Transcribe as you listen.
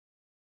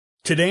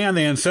Today on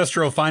the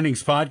Ancestral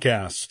Findings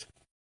Podcast,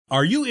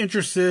 are you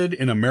interested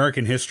in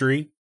American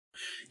history?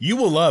 You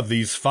will love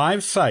these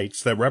 5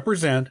 sites that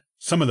represent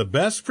some of the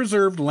best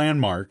preserved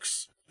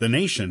landmarks the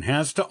nation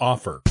has to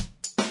offer.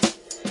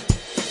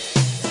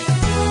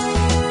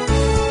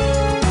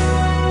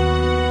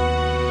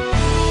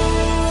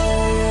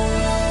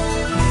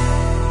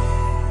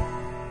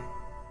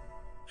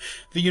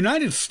 The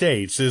United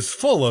States is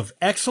full of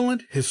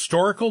excellent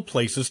historical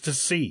places to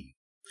see.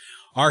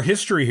 Our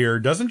history here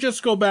doesn't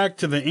just go back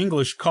to the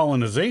English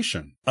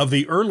colonization of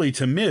the early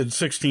to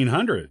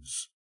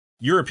mid-1600s.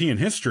 European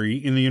history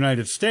in the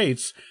United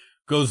States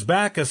goes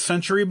back a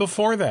century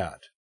before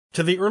that,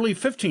 to the early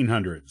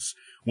 1500s,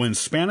 when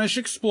Spanish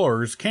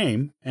explorers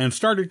came and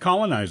started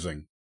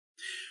colonizing.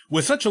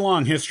 With such a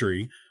long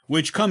history,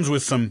 which comes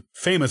with some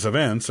famous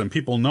events and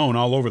people known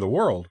all over the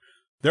world,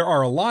 there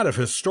are a lot of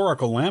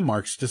historical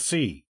landmarks to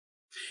see.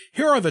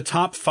 Here are the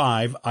top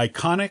 5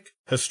 iconic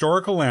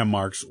historical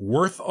landmarks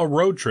worth a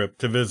road trip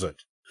to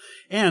visit.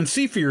 And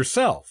see for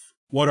yourself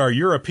what our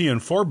European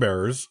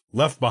forebears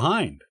left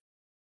behind.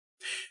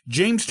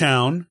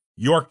 Jamestown,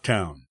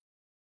 Yorktown.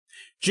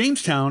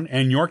 Jamestown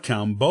and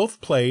Yorktown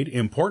both played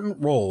important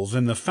roles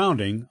in the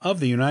founding of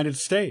the United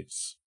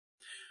States.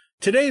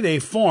 Today they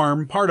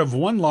form part of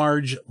one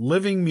large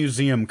living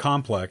museum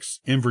complex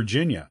in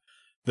Virginia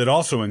that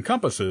also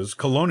encompasses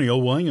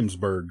colonial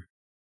Williamsburg.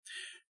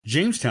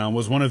 Jamestown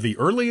was one of the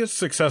earliest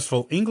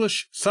successful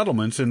English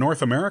settlements in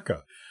North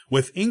America,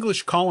 with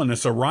English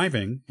colonists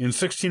arriving in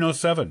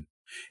 1607,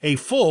 a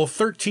full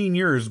 13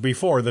 years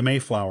before the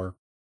Mayflower.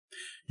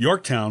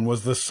 Yorktown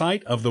was the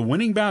site of the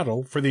winning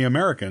battle for the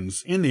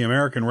Americans in the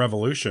American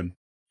Revolution.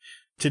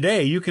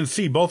 Today you can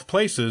see both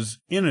places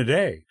in a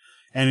day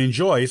and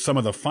enjoy some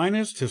of the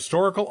finest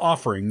historical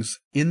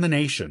offerings in the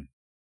nation.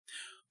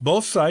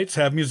 Both sites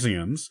have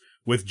museums,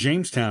 with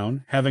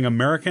Jamestown having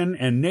American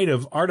and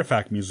Native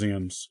artifact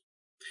museums.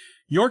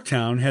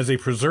 Yorktown has a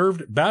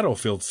preserved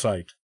battlefield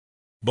site.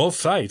 Both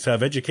sites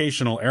have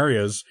educational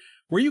areas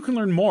where you can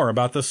learn more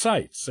about the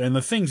sites and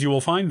the things you will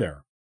find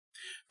there.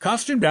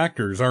 Costumed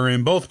actors are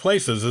in both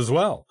places as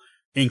well,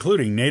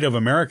 including Native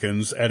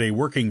Americans at a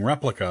working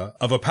replica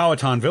of a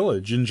Powhatan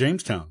village in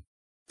Jamestown,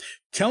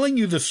 telling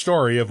you the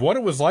story of what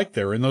it was like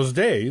there in those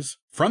days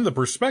from the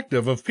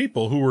perspective of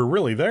people who were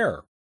really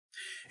there.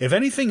 If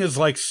anything is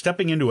like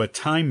stepping into a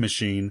time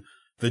machine,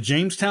 the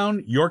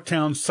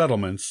Jamestown-Yorktown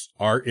settlements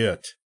are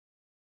it.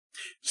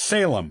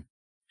 Salem.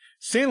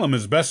 Salem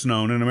is best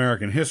known in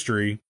American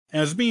history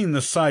as being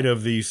the site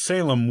of the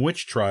Salem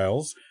witch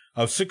trials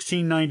of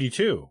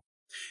 1692.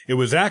 It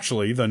was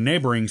actually the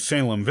neighboring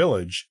Salem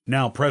village,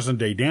 now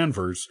present-day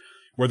Danvers,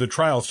 where the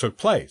trials took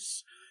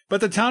place, but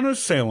the town of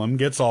Salem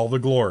gets all the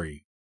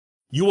glory.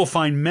 You will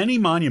find many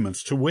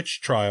monuments to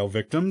witch trial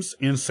victims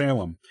in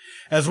Salem,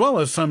 as well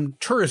as some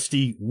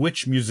touristy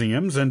witch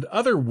museums and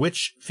other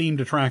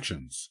witch-themed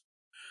attractions.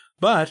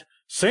 But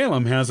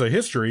Salem has a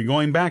history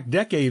going back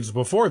decades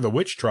before the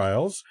witch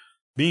trials,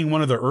 being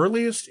one of the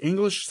earliest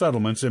English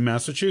settlements in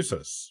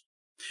Massachusetts.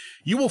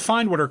 You will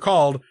find what are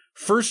called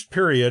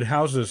first-period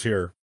houses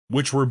here,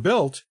 which were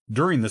built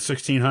during the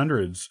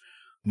 1600s,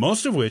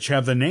 most of which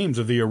have the names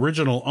of the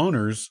original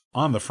owners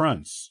on the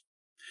fronts.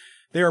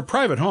 They are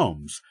private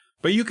homes,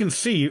 but you can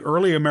see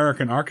early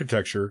American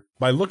architecture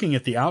by looking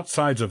at the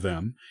outsides of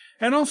them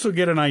and also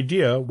get an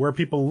idea where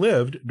people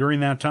lived during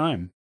that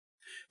time.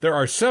 There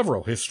are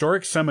several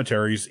historic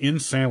cemeteries in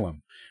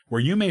Salem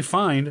where you may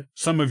find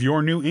some of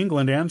your New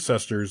England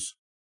ancestors.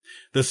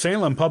 The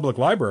Salem Public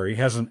Library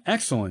has an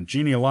excellent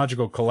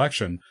genealogical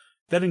collection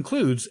that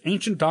includes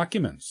ancient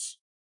documents.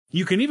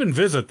 You can even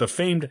visit the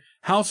famed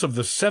House of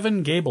the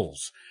Seven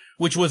Gables,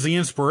 which was the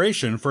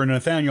inspiration for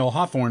Nathaniel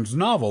Hawthorne's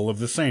novel of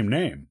the same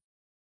name.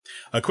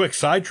 A quick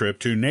side trip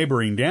to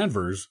neighboring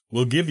Danvers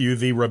will give you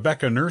the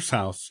Rebecca Nurse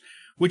House,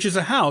 which is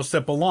a house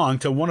that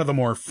belonged to one of the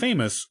more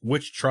famous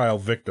witch trial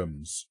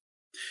victims.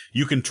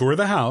 You can tour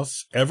the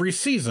house every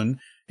season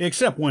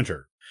except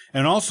winter,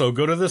 and also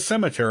go to the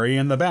cemetery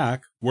in the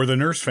back where the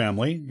Nurse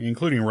family,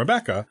 including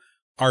Rebecca,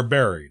 are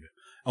buried,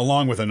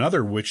 along with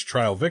another witch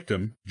trial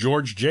victim,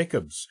 George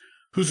Jacobs,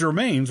 whose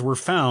remains were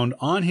found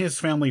on his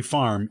family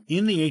farm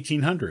in the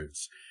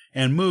 1800s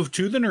and moved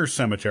to the Nurse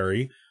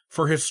Cemetery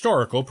for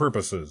historical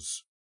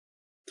purposes.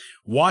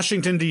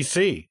 Washington,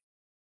 D.C.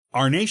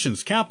 Our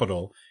nation's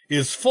capital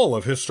is full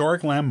of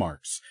historic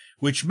landmarks,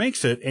 which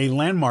makes it a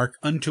landmark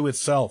unto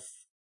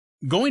itself.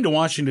 Going to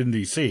Washington,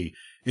 D.C.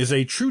 is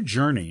a true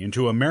journey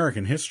into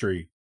American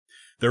history.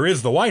 There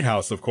is the White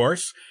House, of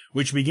course,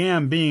 which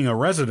began being a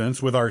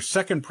residence with our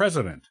second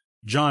president,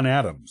 John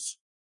Adams.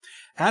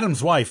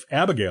 Adams' wife,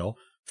 Abigail,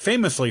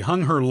 famously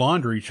hung her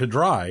laundry to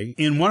dry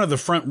in one of the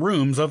front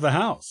rooms of the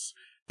house,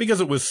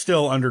 because it was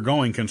still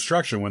undergoing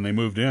construction when they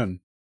moved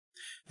in.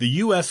 The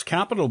U.S.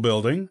 Capitol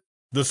Building,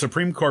 the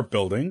Supreme Court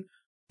Building,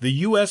 the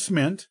U.S.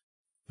 Mint,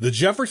 the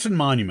Jefferson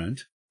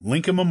Monument,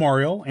 Lincoln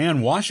Memorial,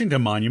 and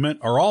Washington Monument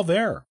are all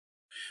there.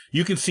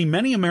 You can see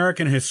many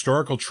American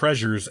historical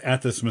treasures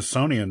at the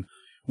Smithsonian,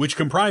 which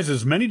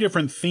comprises many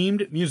different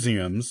themed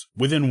museums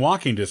within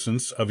walking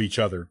distance of each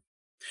other.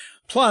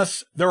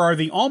 Plus, there are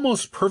the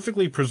almost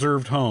perfectly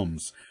preserved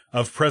homes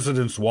of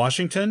Presidents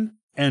Washington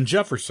and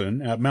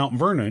Jefferson at Mount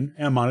Vernon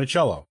and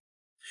Monticello.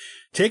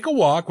 Take a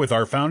walk with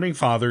our founding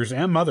fathers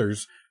and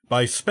mothers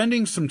by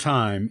spending some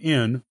time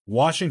in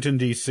Washington,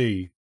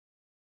 D.C.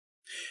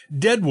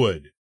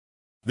 Deadwood.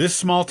 This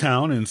small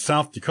town in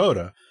South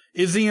Dakota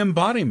is the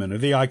embodiment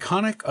of the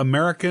iconic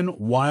American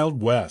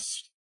Wild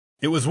West.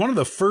 It was one of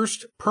the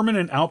first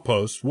permanent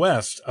outposts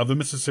west of the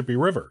Mississippi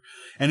River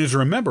and is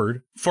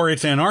remembered for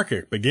its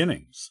anarchic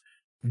beginnings.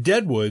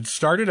 Deadwood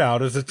started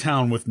out as a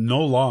town with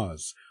no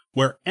laws,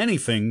 where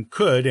anything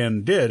could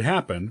and did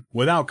happen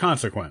without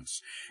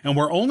consequence, and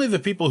where only the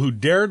people who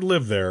dared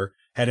live there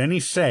had any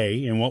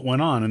say in what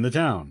went on in the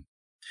town.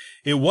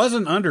 It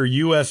wasn't under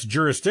U.S.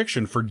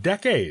 jurisdiction for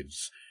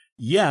decades,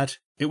 yet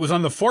it was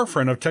on the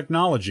forefront of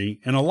technology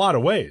in a lot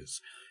of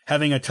ways,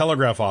 having a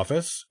telegraph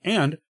office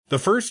and the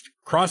first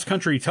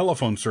cross-country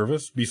telephone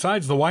service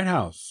besides the White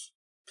House.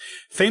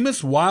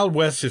 Famous Wild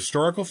West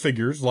historical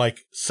figures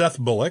like Seth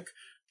Bullock,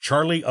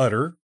 Charlie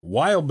Utter,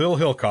 Wild Bill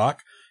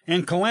Hickok,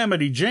 and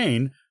Calamity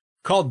Jane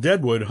called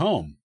Deadwood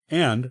home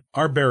and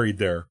are buried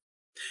there.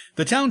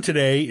 The town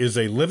today is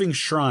a living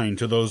shrine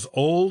to those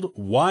old,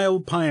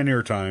 wild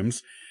pioneer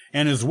times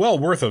and is well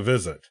worth a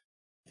visit.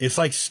 It's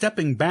like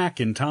stepping back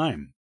in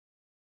time.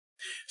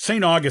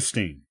 St.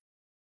 Augustine.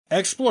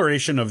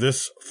 Exploration of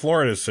this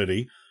Florida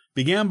city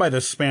began by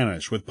the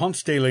Spanish with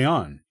Ponce de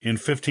Leon in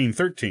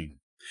 1513,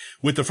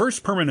 with the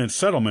first permanent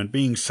settlement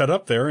being set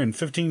up there in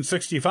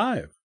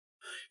 1565.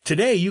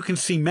 Today you can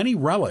see many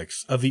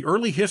relics of the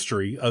early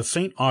history of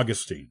St.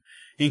 Augustine,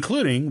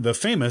 including the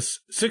famous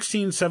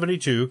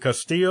 1672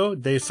 Castillo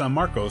de San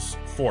Marcos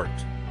fort.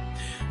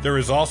 There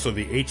is also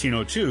the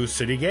 1802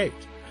 City Gate,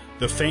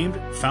 the famed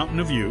Fountain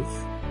of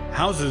Youth,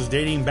 houses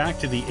dating back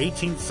to the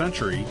 18th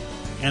century,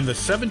 and the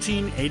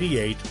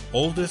 1788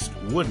 oldest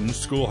wooden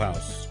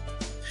schoolhouse.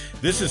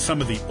 This is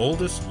some of the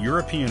oldest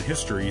European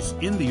histories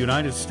in the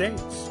United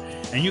States,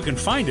 and you can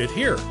find it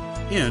here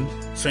in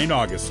St.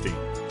 Augustine.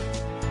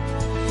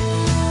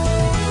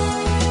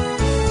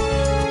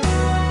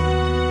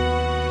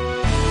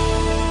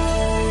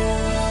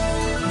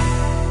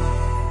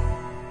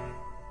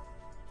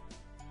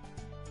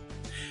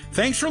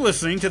 Thanks for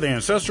listening to the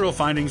Ancestral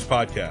Findings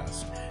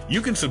Podcast.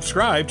 You can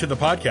subscribe to the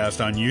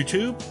podcast on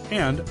YouTube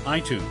and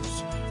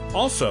iTunes.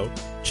 Also,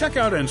 check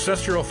out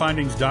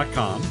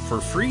ancestralfindings.com for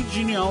free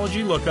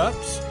genealogy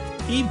lookups,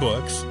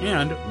 ebooks,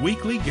 and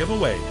weekly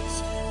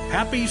giveaways.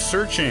 Happy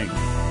searching!